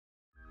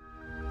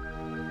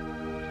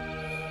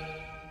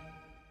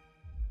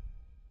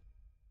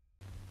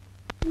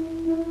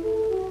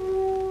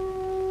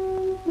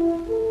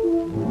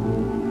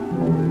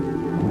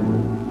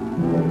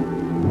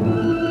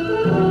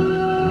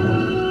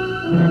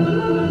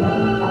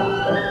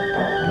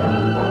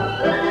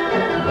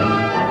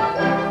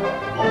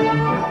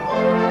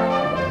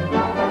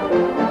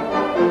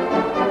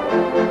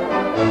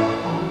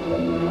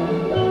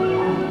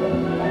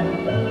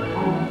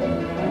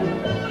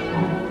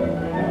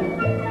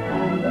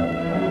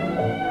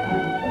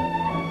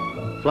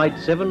Flight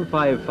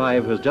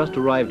 755 has just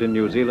arrived in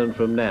New Zealand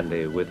from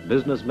Nandi with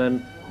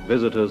businessmen,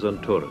 visitors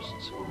and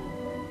tourists.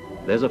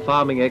 There's a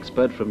farming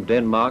expert from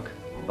Denmark,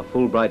 a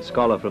Fulbright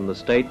scholar from the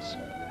States,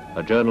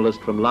 a journalist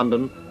from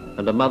London,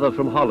 and a mother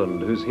from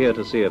Holland who's here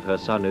to see if her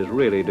son is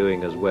really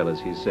doing as well as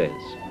he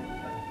says.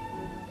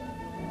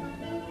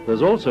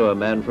 There's also a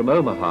man from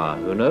Omaha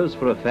who knows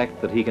for a fact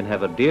that he can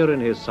have a deer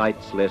in his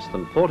sights less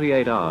than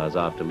 48 hours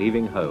after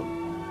leaving home.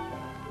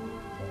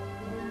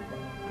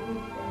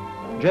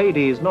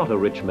 J.D. is not a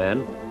rich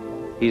man.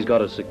 He's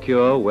got a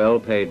secure,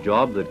 well-paid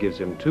job that gives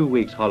him 2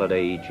 weeks'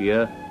 holiday each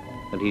year,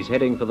 and he's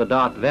heading for the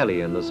Dart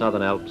Valley in the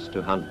southern Alps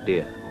to hunt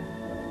deer.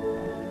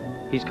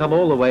 He's come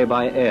all the way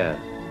by air,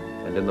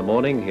 and in the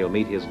morning he'll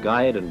meet his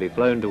guide and be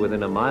flown to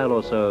within a mile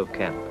or so of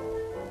camp.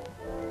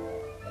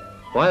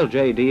 While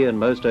J.D. and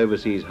most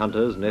overseas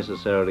hunters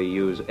necessarily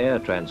use air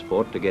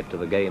transport to get to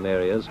the game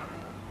areas,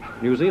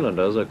 New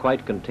Zealanders are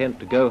quite content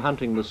to go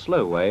hunting the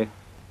slow way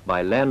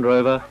by Land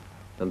Rover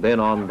and then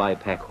on by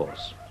pack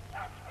horse.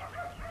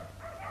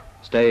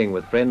 Staying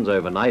with friends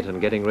overnight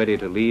and getting ready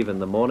to leave in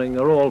the morning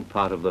are all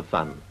part of the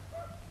fun.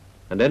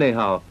 And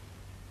anyhow,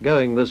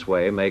 going this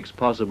way makes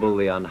possible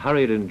the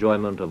unhurried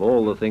enjoyment of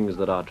all the things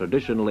that are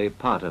traditionally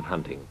part of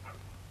hunting.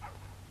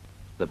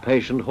 The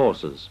patient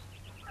horses,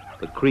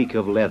 the creak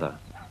of leather,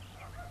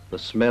 the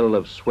smell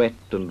of sweat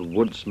and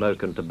wood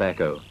smoke and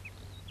tobacco,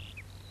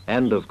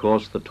 and of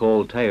course the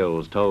tall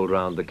tales told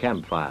round the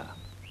campfire.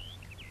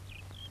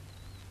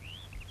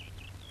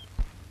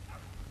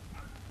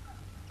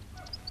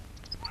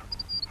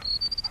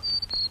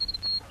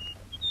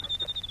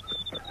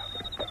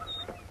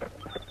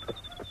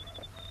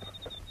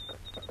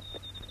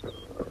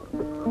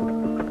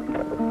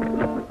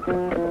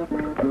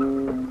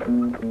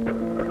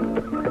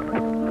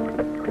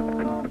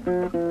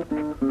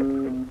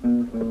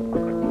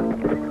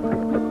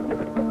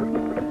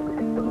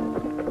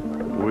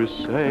 We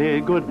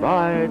say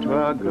goodbye to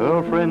our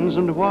girlfriends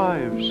and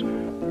wives,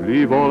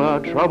 leave all our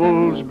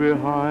troubles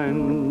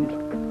behind.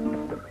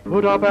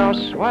 Put up our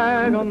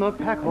swag on the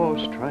pack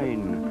horse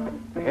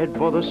train, head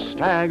for the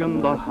stag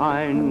and the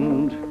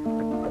hind.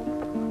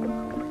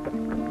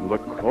 The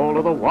call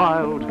of the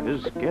wild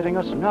is getting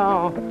us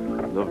now,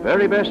 the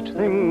very best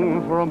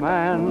thing for a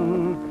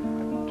man.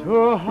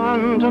 To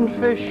hunt and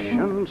fish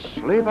and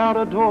sleep out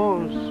of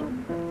doors,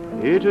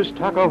 eat his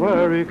tucker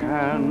where he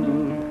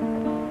can.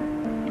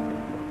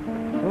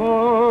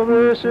 For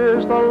this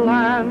is the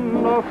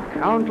land of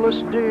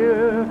countless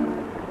deer,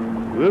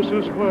 this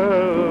is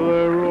where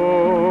they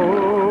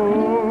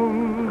roam.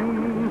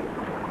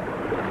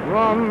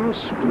 From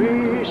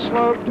Scree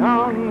Slope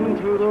down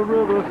to the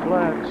river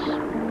flats,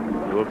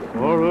 the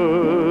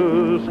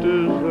forest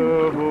is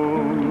their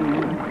home.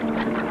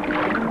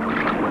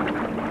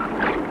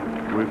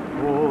 We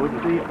ford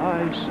the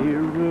icy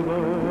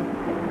river,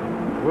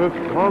 we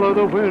follow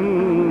the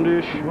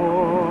windy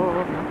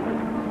shore,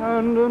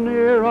 and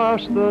near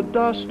us the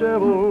dust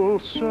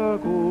devils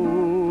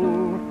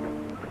circle,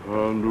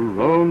 and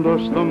around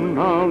us the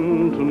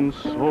mountains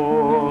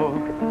soar.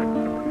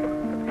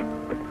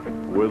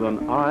 With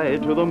an eye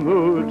to the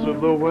moods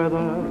of the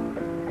weather,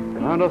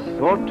 and a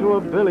thought to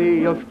a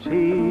billy of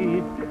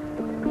tea,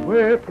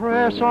 we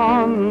press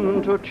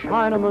on to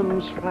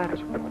Chinaman's Flat,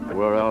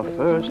 where our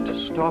first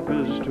stop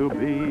is to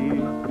be.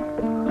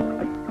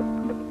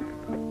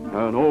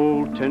 An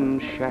old tin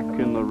shack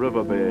in the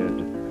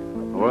riverbed,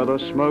 where the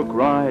smoke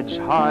rides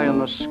high in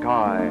the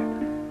sky,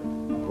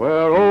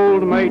 where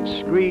old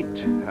mates greet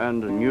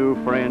and new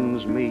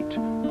friends meet,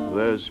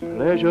 there's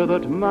pleasure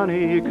that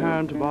money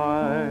can't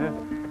buy.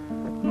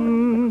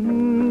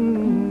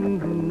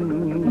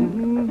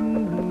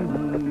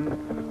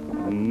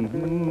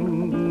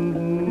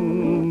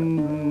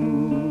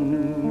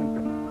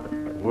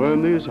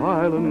 When these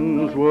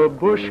islands were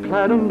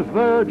bush-clad and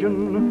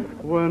virgin,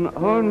 when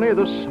only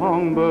the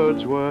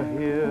songbirds were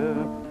here,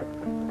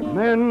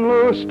 men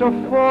loosed a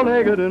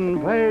four-legged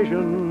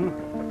invasion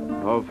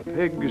of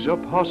pigs,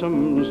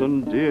 opossums,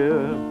 and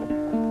deer.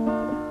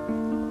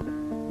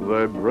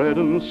 They bred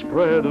and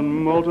spread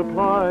and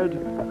multiplied,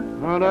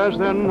 and as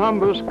their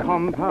numbers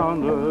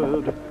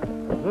compounded,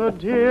 the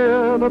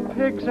deer, the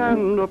pigs,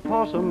 and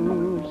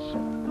opossums,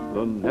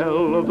 the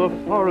knell of the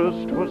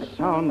forest was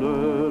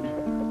sounded.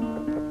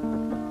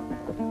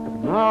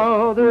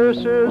 Now this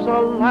is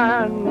a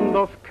land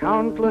of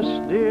countless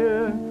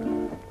deer,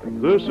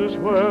 this is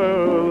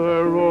where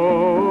they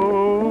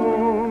roam.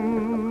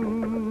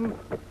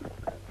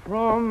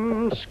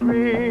 From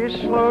Scree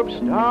Slopes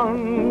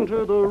down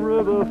to the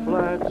river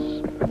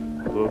flats,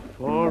 the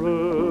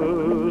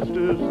forest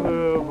is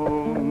their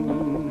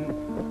home.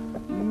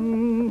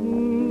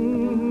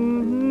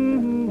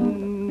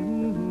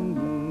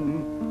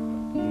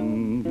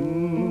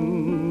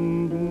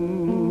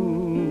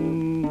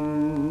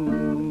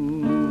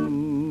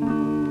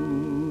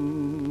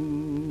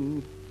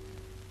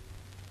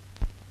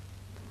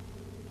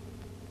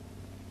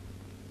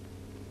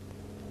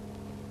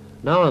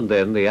 Now and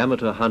then the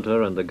amateur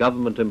hunter and the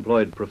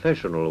government-employed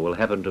professional will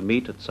happen to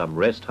meet at some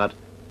rest hut,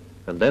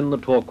 and then the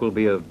talk will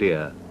be of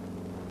deer,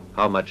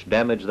 how much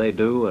damage they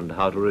do and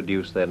how to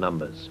reduce their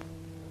numbers.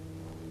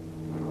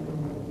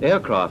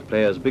 Aircraft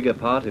play as big a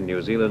part in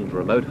New Zealand's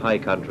remote high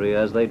country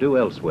as they do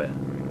elsewhere.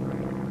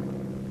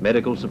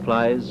 Medical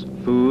supplies,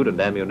 food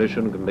and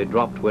ammunition can be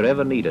dropped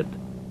wherever needed,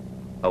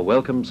 a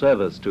welcome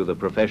service to the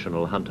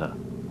professional hunter.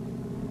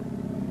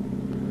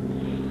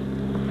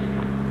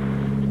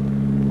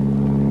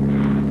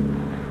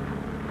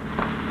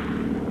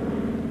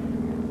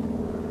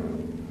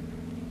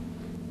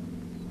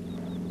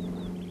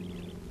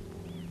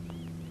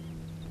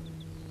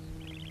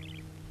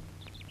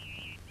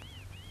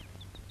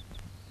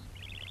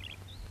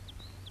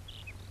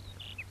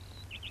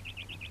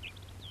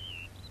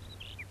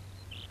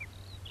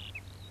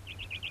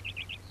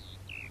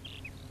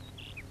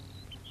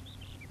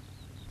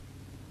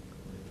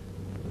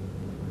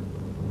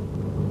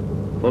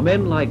 For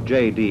men like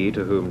J.D.,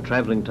 to whom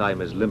travelling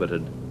time is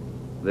limited,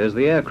 there's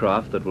the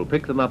aircraft that will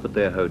pick them up at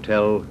their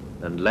hotel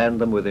and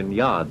land them within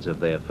yards of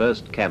their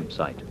first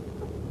campsite.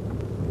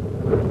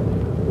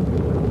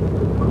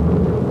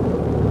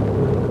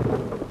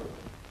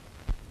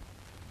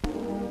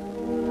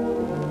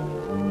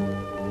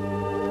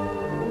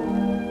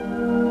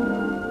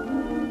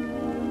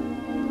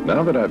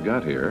 Now that I've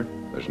got here,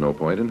 there's no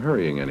point in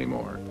hurrying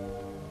anymore.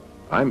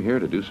 I'm here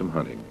to do some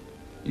hunting.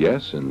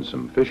 Yes, and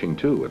some fishing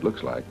too, it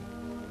looks like.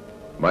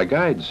 My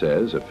guide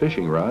says a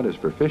fishing rod is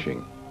for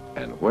fishing,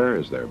 and where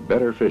is there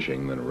better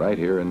fishing than right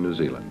here in New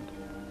Zealand?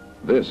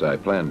 This I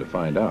plan to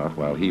find out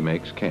while he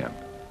makes camp.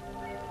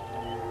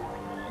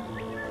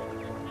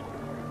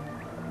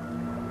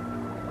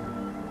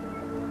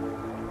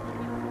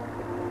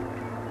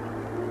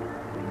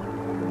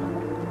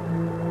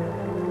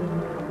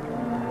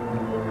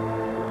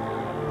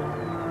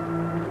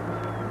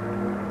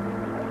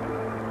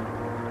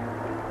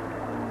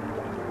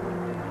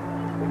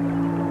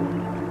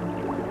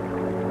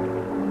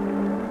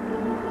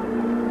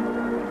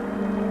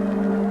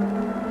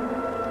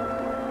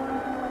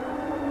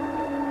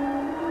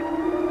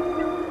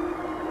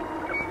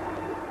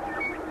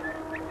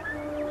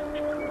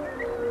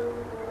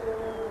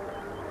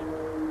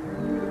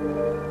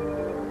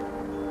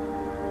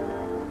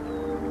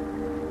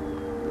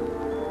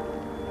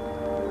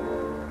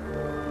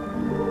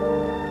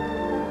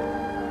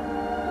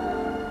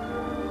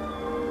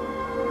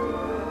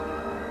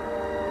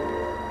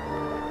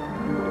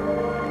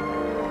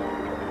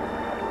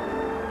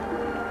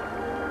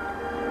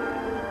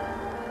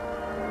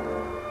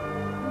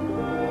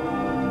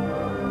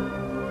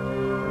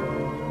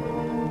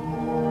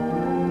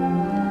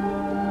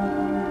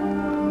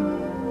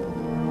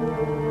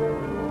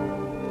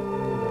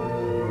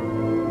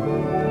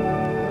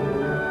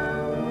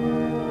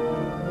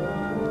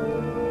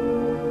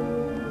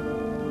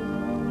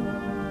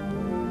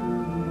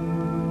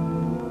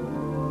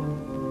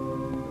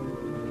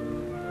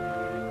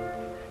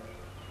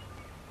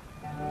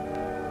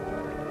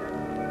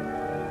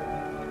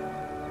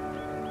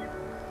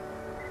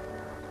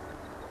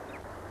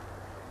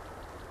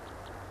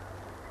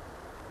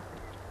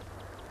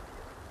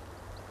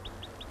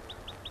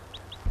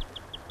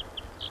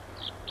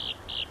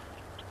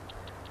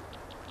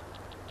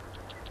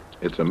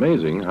 It's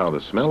amazing how the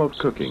smell of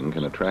cooking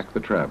can attract the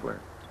traveler.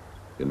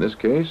 In this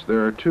case,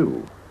 there are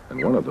two,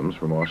 and one of them's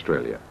from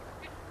Australia.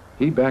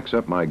 He backs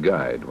up my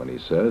guide when he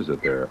says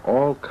that there are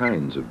all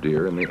kinds of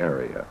deer in the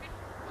area.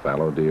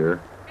 Fallow deer,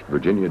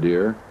 Virginia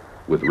deer,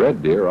 with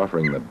red deer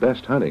offering the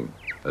best hunting,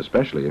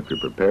 especially if you're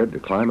prepared to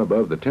climb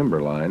above the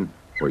timberline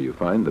where you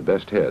find the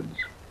best heads.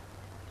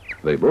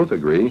 They both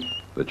agree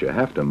that you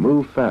have to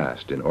move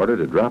fast in order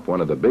to drop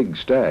one of the big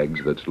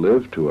stags that's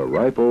lived to a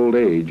ripe old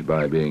age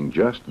by being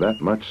just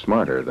that much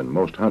smarter than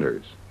most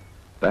hunters.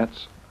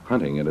 That's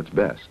hunting at its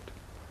best.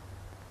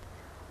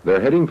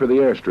 They're heading for the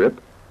airstrip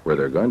where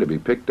they're going to be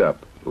picked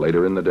up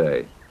later in the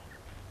day.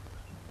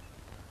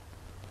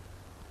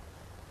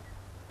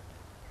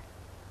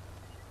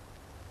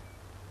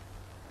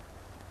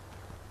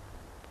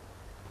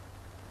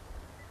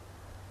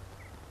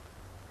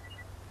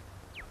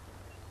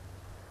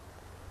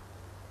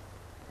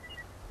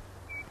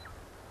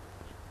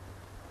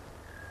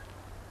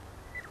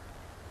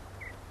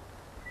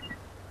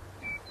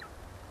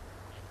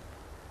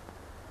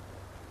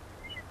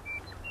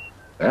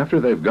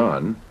 After they've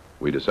gone,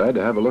 we decide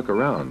to have a look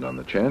around on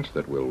the chance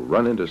that we'll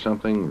run into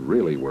something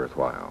really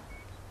worthwhile.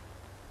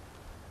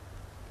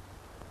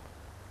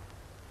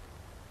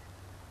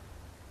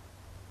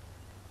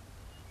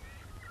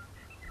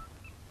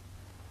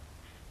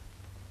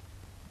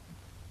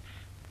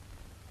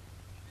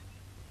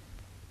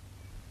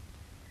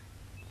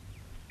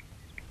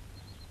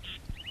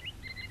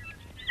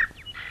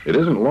 It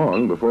isn't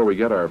long before we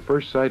get our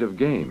first sight of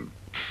game,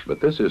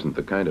 but this isn't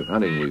the kind of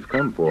hunting we've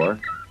come for,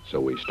 so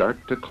we start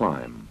to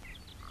climb.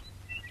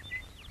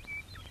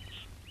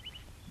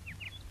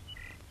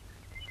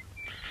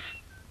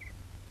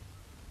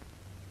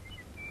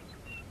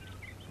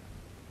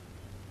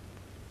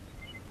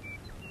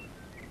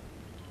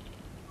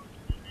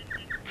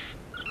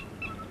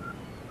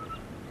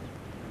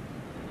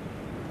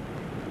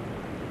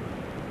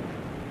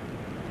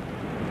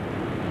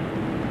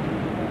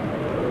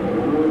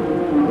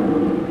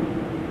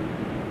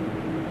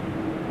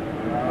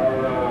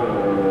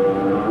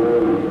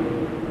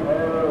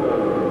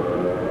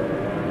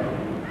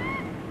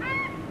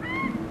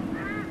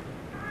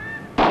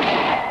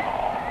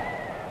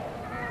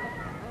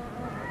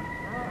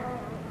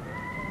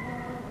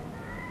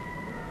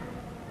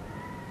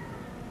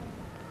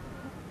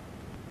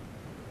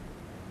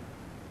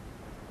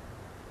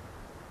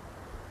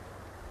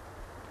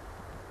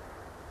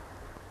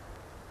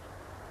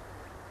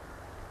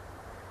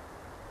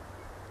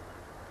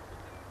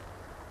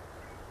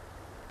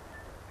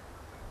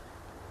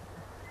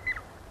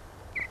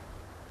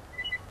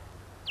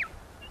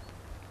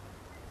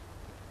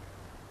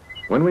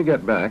 When we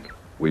get back,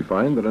 we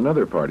find that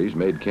another party's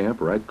made camp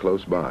right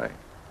close by.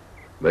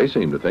 They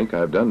seem to think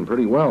I've done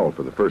pretty well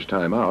for the first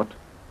time out,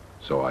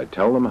 so I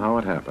tell them how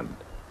it happened.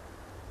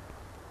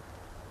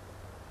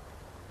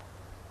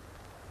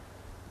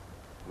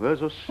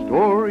 There's a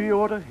story you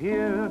ought to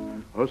hear,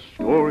 a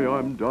story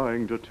I'm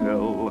dying to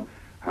tell,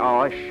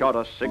 how I shot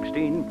a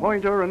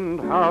 16-pointer and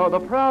how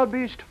the proud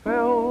beast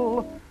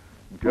fell.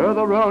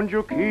 Gather round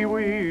you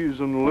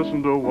Kiwis and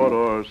listen to what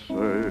I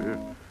say.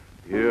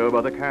 Here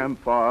by the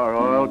campfire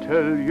I'll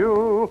tell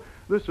you,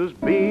 this has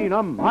been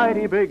a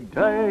mighty big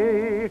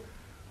day.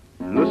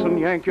 Listen,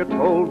 Yank, you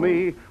told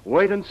me,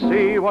 wait and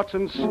see what's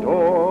in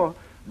store.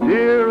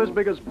 Deer as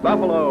big as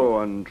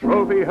buffalo and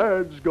trophy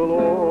heads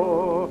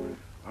galore.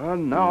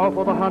 And now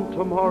for the hunt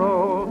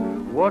tomorrow.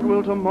 What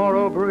will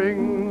tomorrow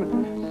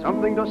bring?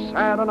 Something to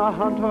sadden a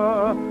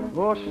hunter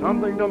or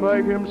something to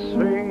make him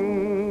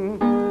sing?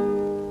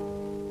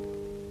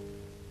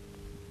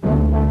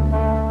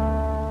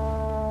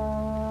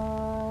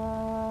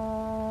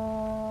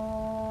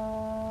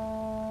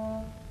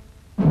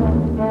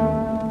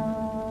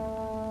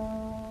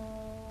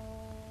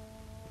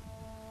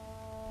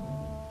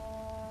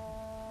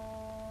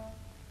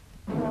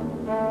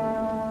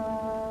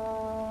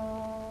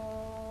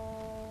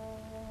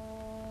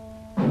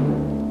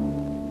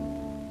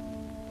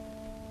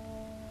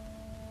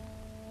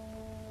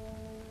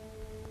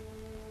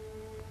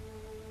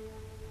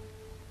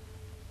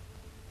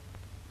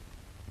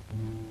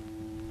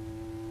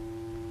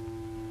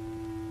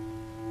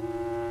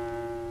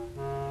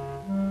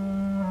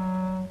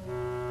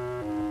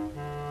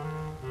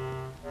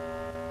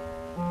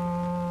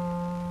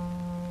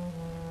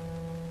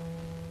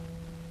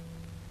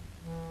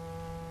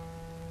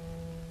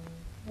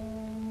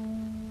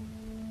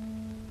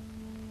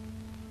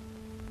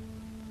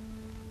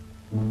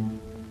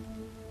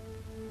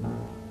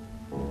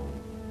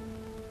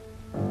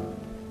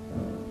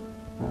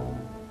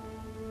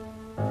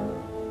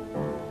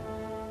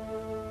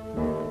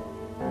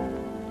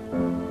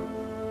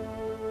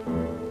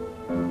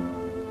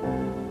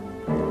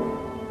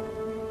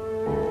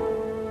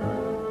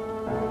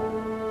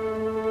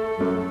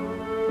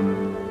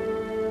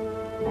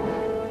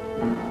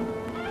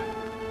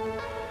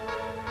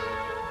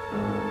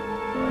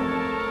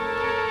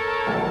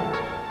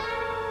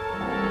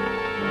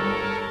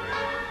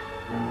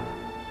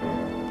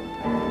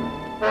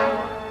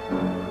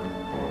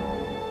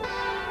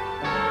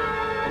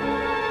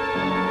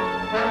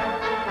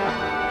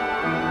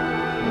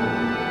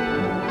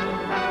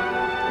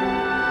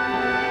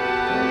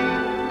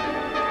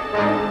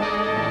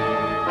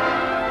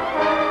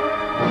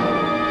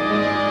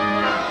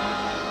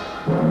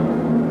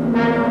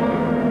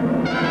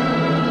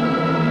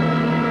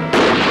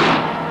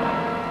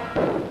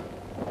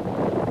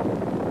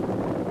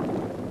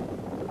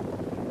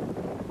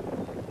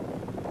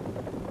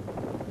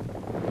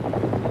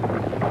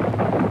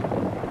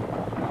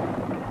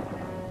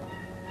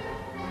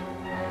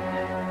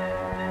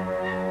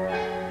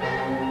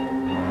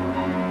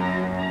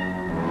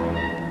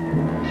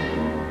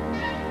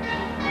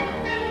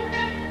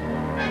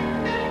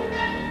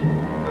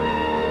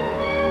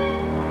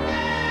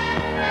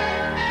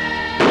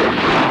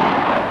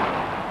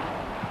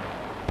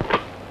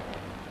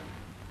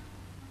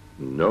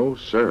 No,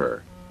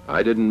 sir.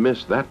 I didn't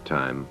miss that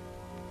time.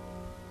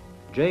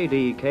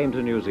 J.D. came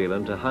to New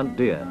Zealand to hunt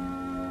deer,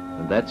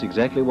 and that's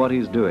exactly what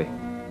he's doing.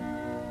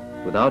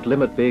 Without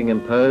limit being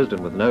imposed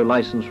and with no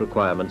license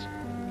requirements,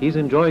 he's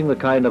enjoying the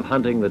kind of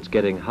hunting that's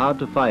getting hard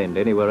to find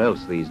anywhere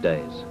else these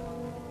days.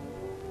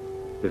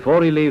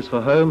 Before he leaves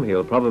for home,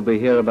 he'll probably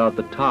hear about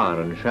the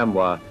tahr and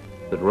chamois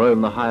that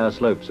roam the higher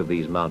slopes of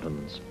these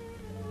mountains.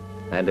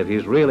 And if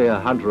he's really a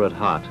hunter at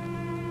heart,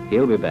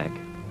 he'll be back.